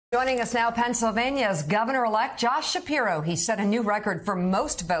Joining us now, Pennsylvania's governor-elect Josh Shapiro. He set a new record for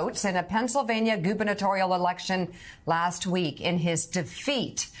most votes in a Pennsylvania gubernatorial election last week in his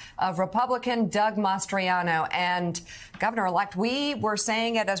defeat of Republican Doug Mastriano. And Governor-elect, we were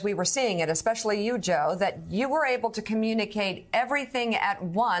saying it as we were seeing it, especially you, Joe, that you were able to communicate everything at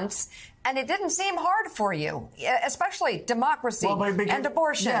once. And it didn't seem hard for you, especially democracy and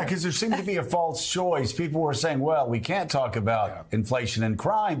abortion. Yeah, because there seemed to be a false choice. People were saying, well, we can't talk about inflation and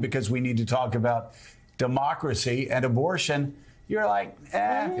crime because we need to talk about democracy and abortion. You're like,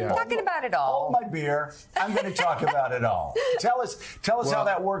 talking about it all. Hold my beer. I'm going to talk about it all. Tell us how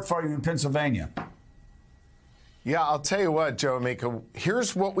that worked for you in Pennsylvania. Yeah, I'll tell you what, Joe Amico,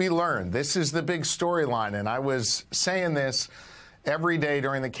 here's what we learned. This is the big storyline, and I was saying this every day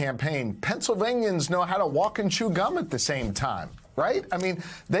during the campaign. Pennsylvanians know how to walk and chew gum at the same time, right? I mean,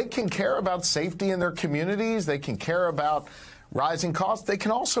 they can care about safety in their communities. They can care about rising costs. They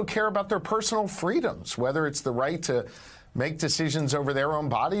can also care about their personal freedoms, whether it's the right to make decisions over their own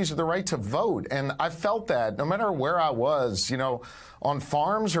bodies or the right to vote. And I felt that no matter where I was, you know, on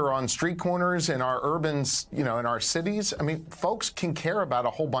farms or on street corners in our urbans, you know, in our cities. I mean, folks can care about a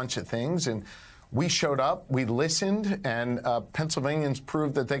whole bunch of things. And we showed up, we listened, and Pennsylvanians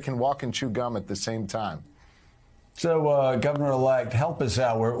proved that they can walk and chew gum at the same time. So, Governor-elect, help us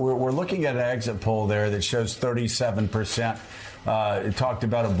out. We're looking at an exit poll there that shows 37%. It talked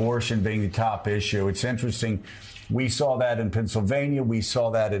about abortion being the top issue. It's interesting. We saw that in Pennsylvania. We saw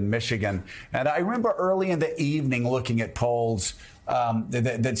that in Michigan. And I remember early in the evening looking at polls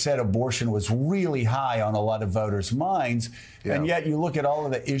that said abortion was really high on a lot of voters' minds. Yeah. And yet you look at all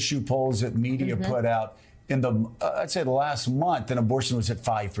of the issue polls that media put out in the, I'd say the last month, and abortion was at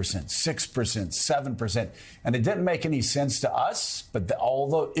 5%, 6%, 7%. And it didn't make any sense to us, but all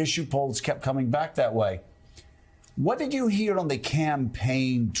the issue polls kept coming back that way. What did you hear on the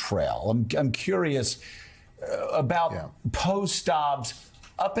campaign trail? I'm curious about post-Dobbs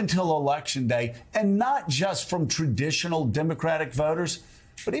up until Election Day, and not just from traditional Democratic voters,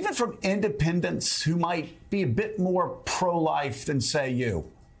 but even from independents who might be a bit more pro-life than, say, you.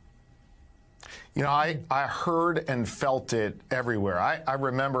 You know, I heard and felt it everywhere. I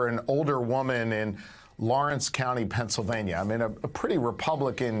remember an older woman in Lawrence County, Pennsylvania. I'm in a pretty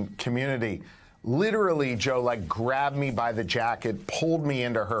Republican community. Literally, Joe, like, grabbed me by the jacket, pulled me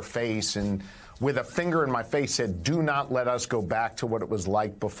into her face, and with a finger in my face said, "Do not let us go back to what it was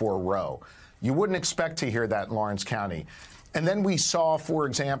like before Roe." You wouldn't expect to hear that in Lawrence County. And then we saw, for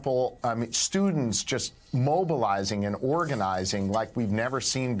example, students just mobilizing and organizing like we've never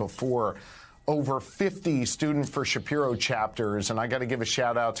seen before. Over 50 Student for Shapiro chapters, and I got to give a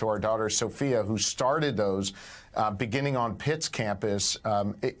shout out to our daughter Sophia, who started those beginning on Pitt's campus.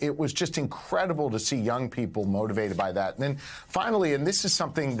 It was just incredible to see young people motivated by that. And then finally, and this is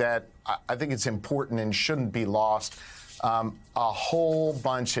something that I think it's important and shouldn't be lost, a whole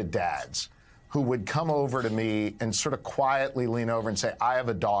bunch of dads who would come over to me and sort of quietly lean over and say, "I have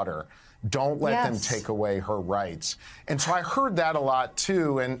a daughter. Don't let them take away her rights." And so I heard that a lot,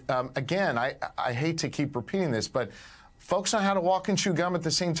 too. And again, I hate to keep repeating this, but folks know how to walk and chew gum at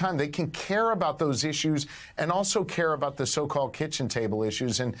the same time. They can care about those issues and also care about the so-called kitchen table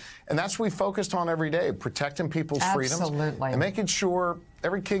issues. And that's what we focused on every day, protecting people's freedoms and making sure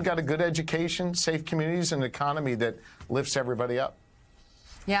every kid got a good education, safe communities, and an economy that lifts everybody up.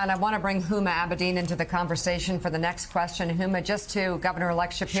 Yeah, and I want to bring Huma Abedin into the conversation for the next question. Huma, just to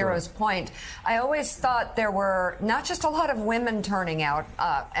Governor-elect Shapiro's point, I always thought there were not just a lot of women turning out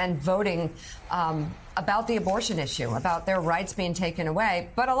and voting about the abortion issue, about their rights being taken away,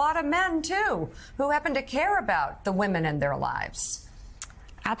 but a lot of men, too, who happen to care about the women in their lives.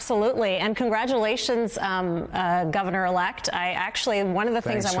 Absolutely. And congratulations, Governor-elect. One of the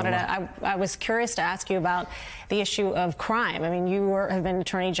things I was curious to ask you about the issue of crime. I mean, you have been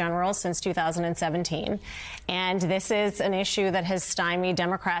Attorney General since 2017, and this is an issue that has stymied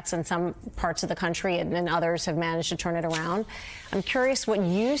Democrats in some parts of the country, and others have managed to turn it around. I'm curious what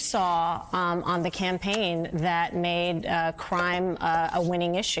you saw on the campaign that made crime a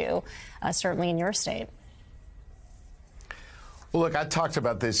winning issue, certainly in your state. Well, look, I talked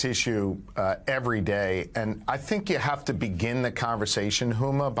about this issue every day, and I think you have to begin the conversation,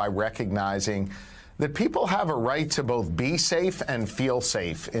 Huma, by recognizing that people have a right to both be safe and feel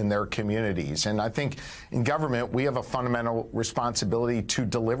safe in their communities. And I think in government, we have a fundamental responsibility to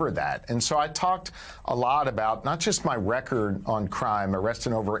deliver that. And so I talked a lot about not just my record on crime,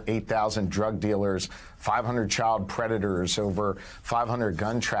 arresting over 8,000 drug dealers, 500 child predators, over 500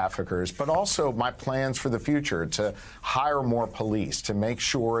 gun traffickers, but also my plans for the future to hire more police, to make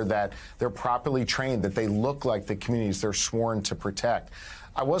sure that they're properly trained, that they look like the communities they're sworn to protect.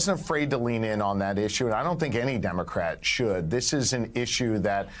 I wasn't afraid to lean in on that issue, and I don't think any Democrat should. This is an issue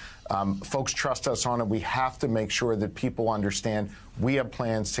that folks trust us on, and we have to make sure that people understand we have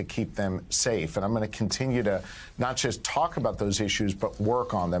plans to keep them safe. And I'm going to continue to not just talk about those issues, but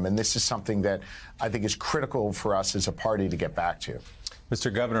work on them. And this is something that I think is critical for us as a party to get back to.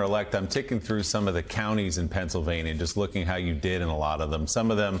 Mr. Governor-elect, I'm ticking through some of the counties in Pennsylvania, just looking how you did in a lot of them.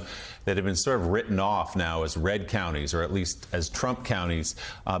 Some of them that have been sort of written off now as red counties, or at least as Trump counties.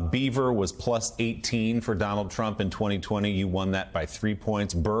 Beaver was plus 18 for Donald Trump in 2020. You won that by 3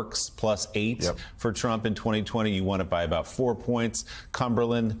 points. Berks plus 8 for Trump in 2020. You won it by about 4 points.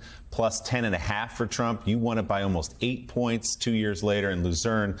 Cumberland plus 10.5 for Trump. You won it by almost 8 points 2 years later. And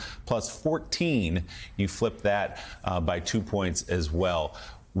Luzerne plus 14. You flipped that by 2 points as well.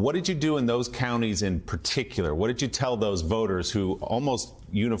 What did you do in those counties in particular? What did you tell those voters who almost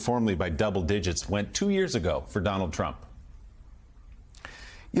uniformly by double digits went 2 years ago for Donald Trump?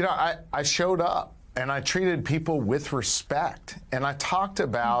 You know, I showed up and I treated people with respect, and I talked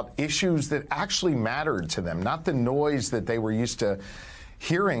about issues that actually mattered to them, not the noise that they were used to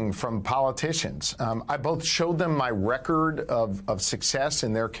hearing from politicians. I both showed them my record of success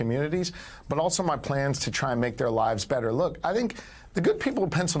in their communities, but also my plans to try and make their lives better. Look, I think the good people of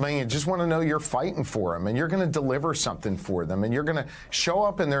Pennsylvania just want to know you're fighting for them, and you're going to deliver something for them, and you're going to show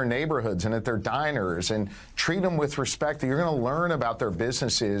up in their neighborhoods and at their diners and treat them with respect. That you're going to learn about their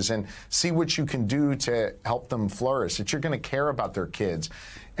businesses and see what you can do to help them flourish, that you're going to care about their kids.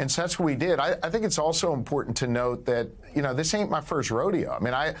 And so that's what we did. I think it's also important to note that, you know, this ain't my first rodeo. I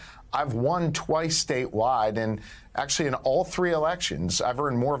mean, I've won twice statewide, and actually in all 3 elections, I've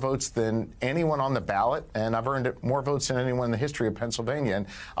earned more votes than anyone on the ballot, and I've earned more votes than anyone in the history of Pennsylvania. And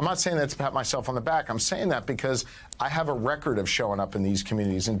I'm not saying that to pat myself on the back. I'm saying that because I have a record of showing up in these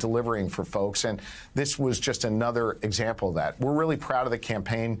communities and delivering for folks, and this was just another example of that. We're really proud of the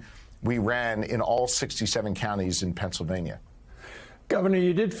campaign we ran in all 67 counties in Pennsylvania. Governor,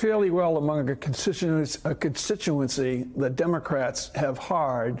 you did fairly well among a constituency that Democrats have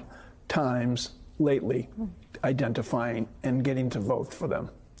hard times lately identifying and getting to vote for them.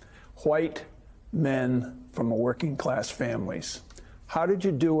 White men from working class families. How did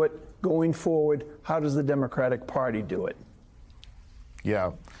you do it going forward? How does the Democratic Party do it?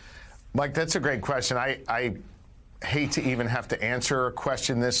 Yeah, Mike, that's a great question. I hate to even have to answer a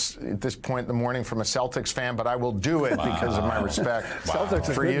question at this point in the morning from a Celtics fan, but I will do it because of my respect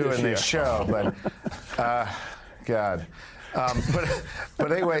for you and this show. But God,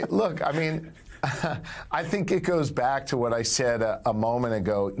 but anyway, look, I mean, I think it goes back to what I said a moment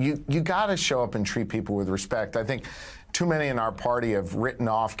ago. You got to show up and treat people with respect. I think too many in our party have written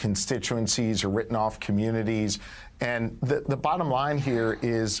off constituencies or written off communities, and the bottom line here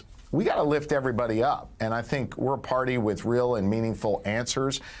is, we got to lift everybody up. And I think we're a party with real and meaningful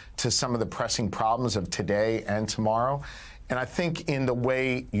answers to some of the pressing problems of today and tomorrow. And I think in the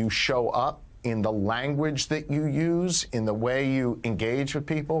way you show up, in the language that you use, in the way you engage with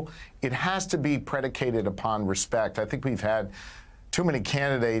people, it has to be predicated upon respect. I think we've had too many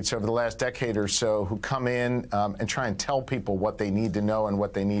candidates over the last decade or so who come in and try and tell people what they need to know and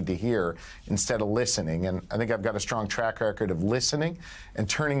what they need to hear instead of listening. And I think I've got a strong track record of listening and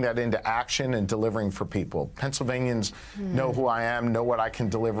turning that into action and delivering for people. Pennsylvanians know who I am, know what I can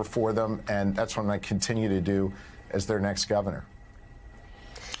deliver for them, and that's what I'm going to continue to do as their next governor.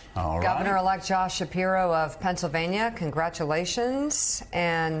 All right. Governor-elect Josh Shapiro of Pennsylvania, congratulations,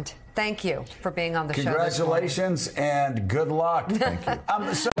 and thank you for being on the show. Congratulations and good luck. Thank you.